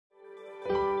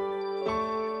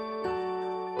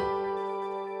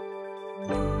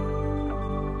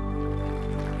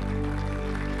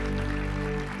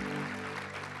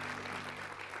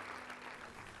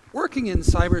working in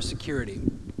cybersecurity,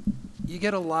 you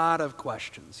get a lot of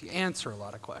questions. You answer a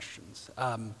lot of questions.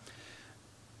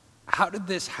 How did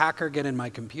this hacker get in my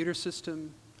computer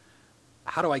system?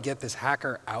 How do I get this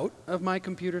hacker out of my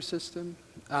computer system?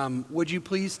 Would you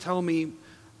please tell me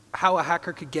how a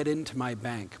hacker could get into my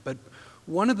bank? But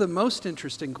one of the most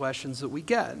interesting questions that we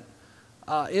get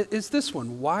is this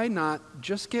one. Why not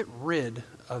just get rid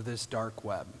of this dark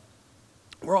web?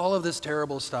 Where all of this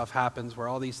terrible stuff happens, where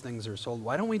all these things are sold,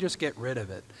 why don't we just get rid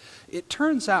of it? It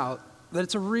turns out that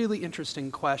it's a really interesting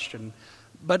question,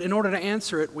 but in order to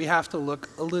answer it, we have to look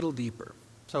a little deeper.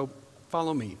 So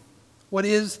follow me. What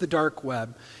is the dark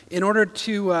web? In order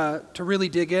to really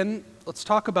dig in, let's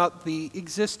talk about the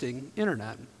existing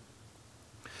internet.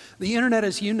 The internet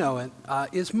as you know it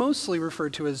is mostly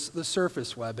referred to as the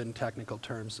surface web in technical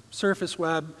terms. Surface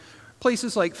web,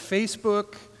 places like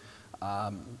Facebook,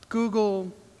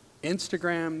 Google,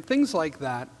 Instagram, things like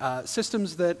that,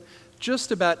 systems that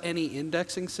just about any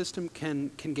indexing system can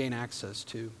gain access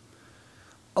to.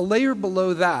 A layer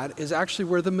below that is actually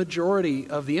where the majority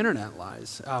of the internet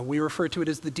lies. We refer to it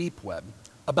as the deep web.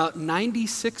 About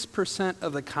 96%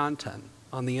 of the content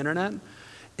on the internet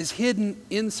is hidden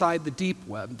inside the deep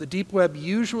web. The deep web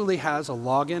usually has a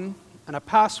login and a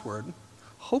password,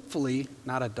 hopefully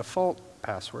not a default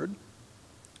password.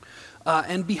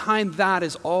 And behind that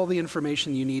is all the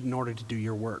information you need in order to do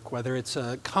your work, whether it's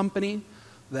a company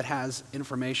that has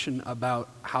information about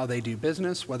how they do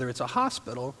business, whether it's a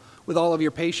hospital with all of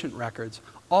your patient records.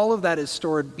 All of that is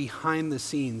stored behind the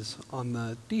scenes on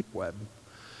the deep web.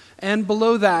 And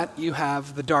below that, you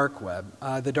have the dark web.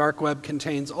 The dark web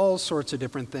contains all sorts of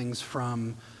different things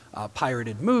from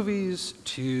pirated movies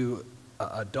to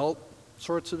adult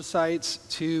sorts of sites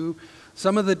to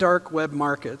some of the dark web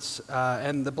markets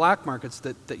and the black markets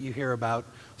that you hear about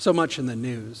so much in the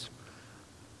news.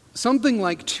 Something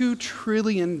like $2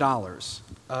 trillion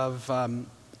of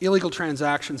illegal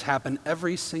transactions happen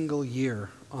every single year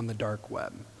on the dark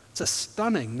web. It's a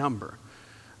stunning number.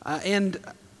 And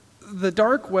the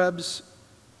dark web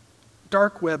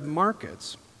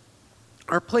markets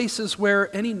are places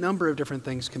where any number of different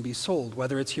things can be sold,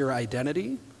 whether it's your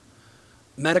identity,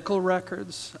 medical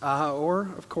records, or,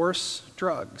 of course,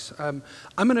 drugs. I'm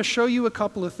going to show you a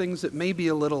couple of things that may be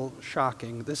a little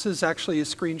shocking. This is actually a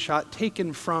screenshot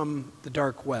taken from the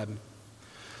dark web.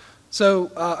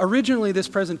 So originally, this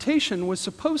presentation was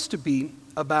supposed to be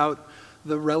about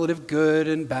the relative good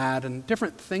and bad and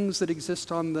different things that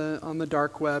exist on the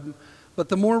dark web. But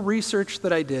the more research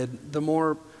that I did, the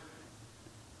more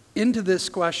into this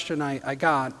question I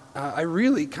got, I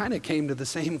really kind of came to the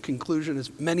same conclusion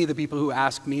as many of the people who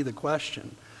asked me the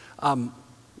question.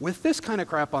 With this kind of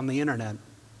crap on the internet,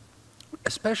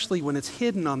 especially when it's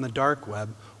hidden on the dark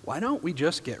web, why don't we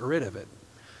just get rid of it?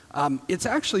 It's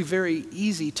actually very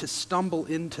easy to stumble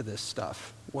into this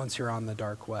stuff once you're on the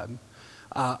dark web.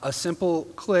 A simple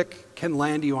click can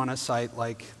land you on a site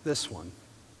like this one.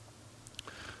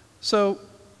 So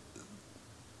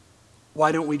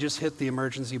why don't we just hit the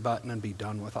emergency button and be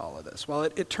done with all of this? Well,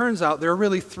 it turns out there are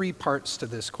really three parts to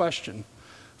this question.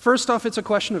 First off, it's a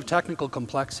question of technical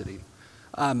complexity.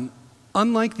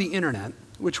 Unlike the internet,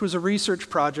 which was a research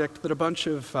project that a bunch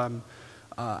of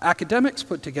academics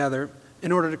put together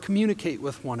in order to communicate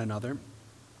with one another,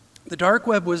 the dark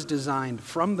web was designed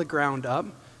from the ground up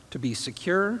to be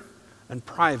secure and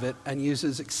private and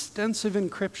uses extensive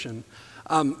encryption.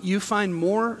 You find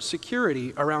more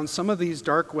security around some of these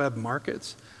dark web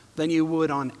markets than you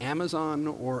would on Amazon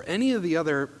or any of the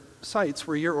other sites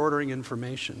where you're ordering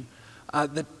information.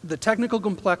 The technical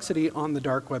complexity on the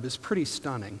dark web is pretty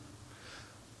stunning.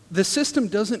 The system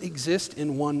doesn't exist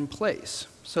in one place.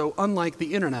 So unlike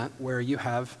the internet, where you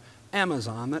have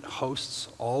Amazon that hosts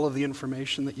all of the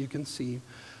information that you can see,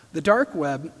 the dark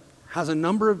web has a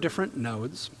number of different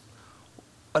nodes.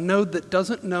 A node that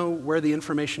doesn't know where the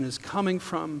information is coming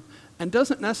from and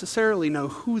doesn't necessarily know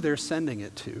who they're sending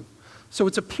it to. So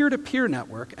it's a peer-to-peer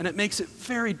network, and it makes it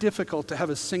very difficult to have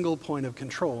a single point of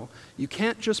control. You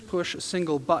can't just push a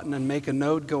single button and make a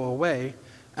node go away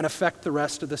and affect the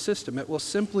rest of the system. It will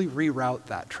simply reroute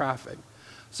that traffic.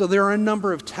 So there are a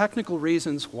number of technical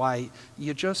reasons why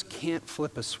you just can't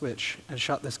flip a switch and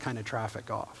shut this kind of traffic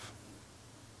off.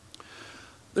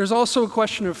 There's also a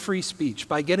question of free speech.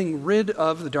 By getting rid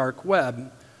of the dark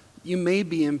web, you may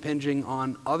be impinging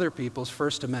on other people's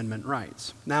First Amendment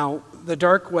rights. Now, the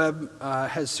dark web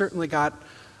has certainly got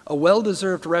a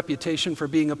well-deserved reputation for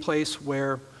being a place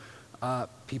where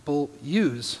people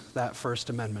use that First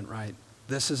Amendment right.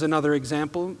 This is another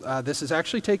example. This is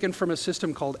actually taken from a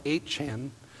system called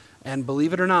 8chan, and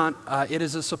believe it or not, it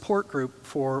is a support group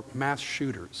for mass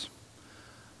shooters.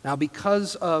 Now,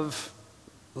 because of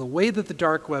the way that the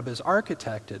dark web is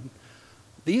architected,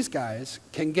 these guys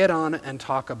can get on and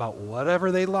talk about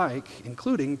whatever they like,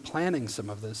 including planning some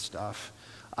of this stuff,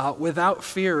 without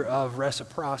fear of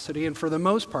reciprocity, and for the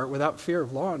most part, without fear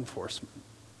of law enforcement.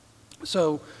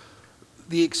 So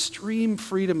the extreme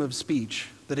freedom of speech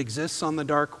that exists on the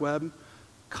dark web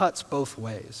cuts both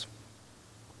ways.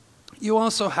 You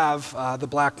also have the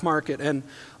black market, and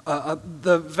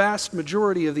the vast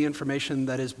majority of the information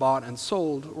that is bought and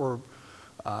sold or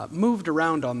moved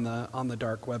around on the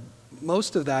dark web,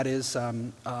 most of that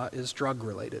is drug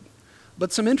related.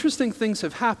 But some interesting things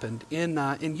have happened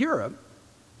in Europe,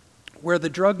 where the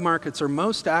drug markets are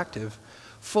most active.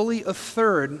 Fully a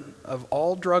third of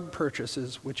all drug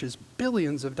purchases, which is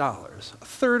billions of dollars, a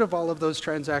third of all of those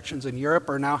transactions in Europe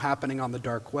are now happening on the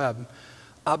dark web.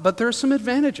 But there are some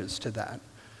advantages to that.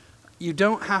 You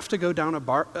don't have to go down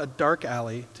a dark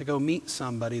alley to go meet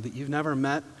somebody that you've never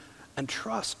met and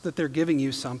trust that they're giving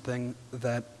you something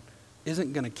that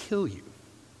isn't going to kill you.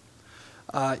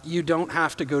 You don't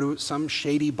have to go to some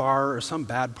shady bar or some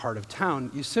bad part of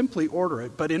town. You simply order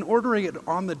it. But in ordering it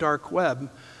on the dark web,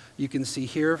 you can see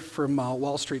here from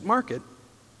Wall Street Market,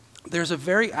 there's a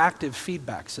very active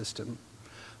feedback system.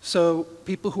 So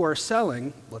people who are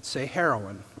selling, let's say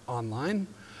heroin online,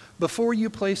 before you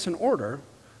place an order,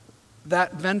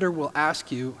 that vendor will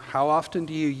ask you, how often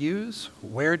do you use?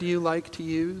 Where do you like to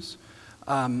use?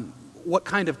 What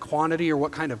kind of quantity or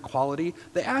what kind of quality?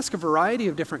 They ask a variety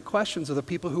of different questions of the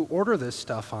people who order this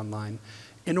stuff online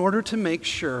in order to make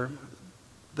sure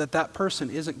that that person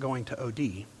isn't going to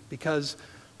OD. Because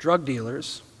drug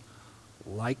dealers,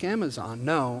 like Amazon,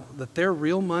 know that their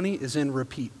real money is in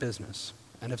repeat business.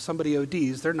 And if somebody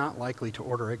ODs, they're not likely to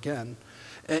order again.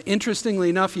 Interestingly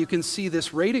enough, you can see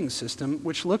this rating system,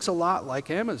 which looks a lot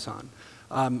like Amazon.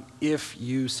 If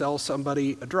you sell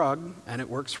somebody a drug and it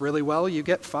works really well, you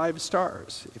get 5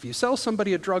 stars. If you sell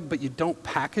somebody a drug but you don't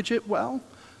package it well,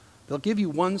 they'll give you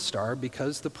 1 star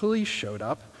because the police showed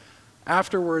up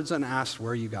afterwards and asked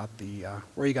where you got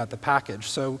the package.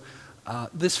 So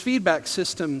this feedback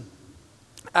system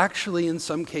actually, in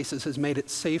some cases, has made it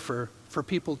safer for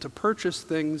people to purchase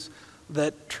things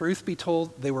that, truth be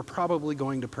told, they were probably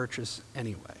going to purchase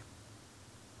anyway.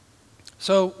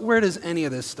 So where does any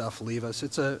of this stuff leave us?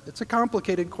 It's a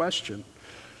complicated question.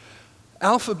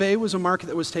 Alphabet was a market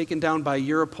that was taken down by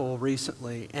Europol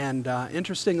recently, and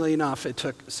interestingly enough, it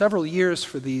took several years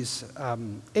for these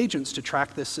agents to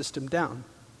track this system down.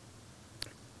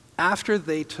 After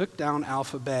they took down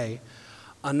Alphabet,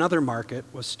 another market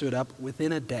was stood up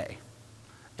within a day.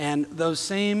 And those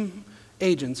same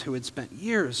agents who had spent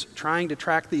years trying to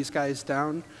track these guys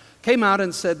down came out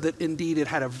and said that indeed it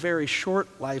had a very short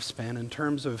lifespan in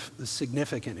terms of the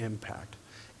significant impact.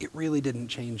 It really didn't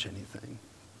change anything.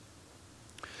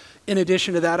 In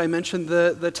addition to that, I mentioned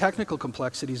the technical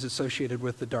complexities associated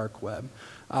with the dark web.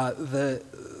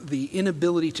 The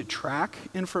inability to track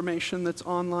information that's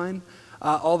online,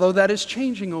 although that is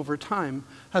changing over time,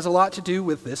 has a lot to do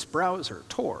with this browser,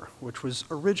 Tor, which was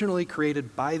originally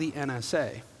created by the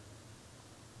NSA.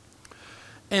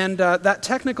 And that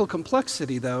technical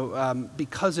complexity, though,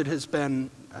 because it has been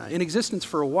in existence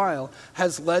for a while,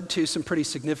 has led to some pretty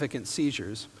significant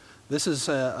seizures. This is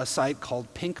a site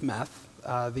called Pink Meth.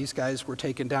 These guys were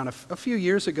taken down a few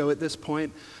years ago at this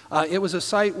point. It was a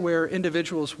site where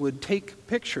individuals would take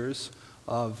pictures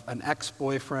of an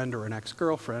ex-boyfriend or an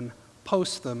ex-girlfriend,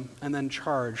 post them, and then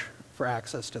charge for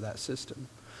access to that system.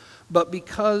 But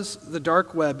because the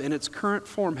dark web in its current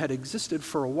form had existed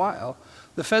for a while,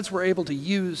 the feds were able to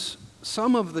use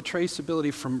some of the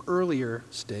traceability from earlier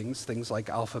stings, things like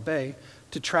Alphabet,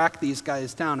 to track these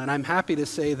guys down. And I'm happy to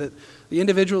say that the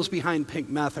individuals behind Pink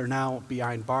Meth are now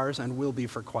behind bars and will be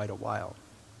for quite a while.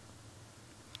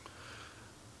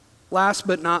 Last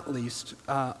but not least,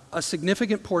 a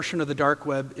significant portion of the dark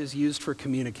web is used for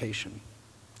communication.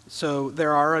 So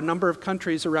there are a number of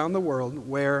countries around the world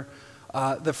where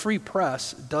the free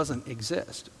press doesn't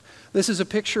exist. This is a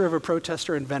picture of a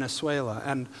protester in Venezuela,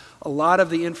 and a lot of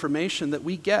the information that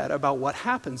we get about what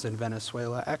happens in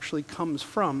Venezuela actually comes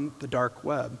from the dark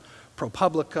web.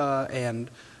 ProPublica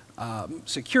and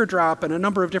SecureDrop and a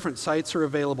number of different sites are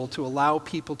available to allow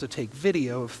people to take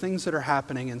video of things that are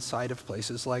happening inside of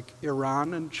places like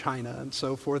Iran and China and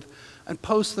so forth, and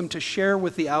post them to share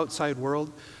with the outside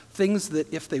world, things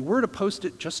that if they were to post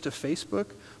it just to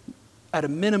Facebook, at a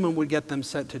minimum would get them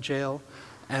sent to jail,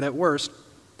 and at worst,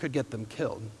 could get them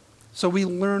killed. So we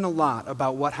learn a lot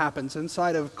about what happens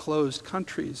inside of closed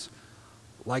countries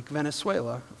like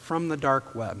Venezuela from the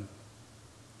dark web.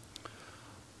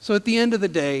 So at the end of the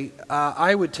day,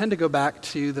 I would tend to go back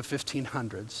to the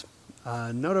 1500s.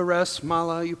 Nota res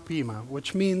mala upima,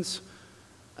 which means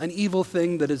an evil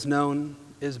thing that is known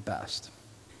is best.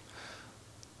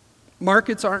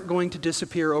 Markets aren't going to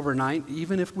disappear overnight,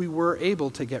 even if we were able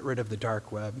to get rid of the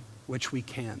dark web, which we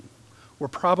can. We're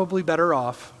probably better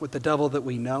off with the devil that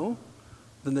we know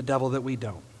than the devil that we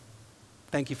don't.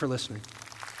 Thank you for listening.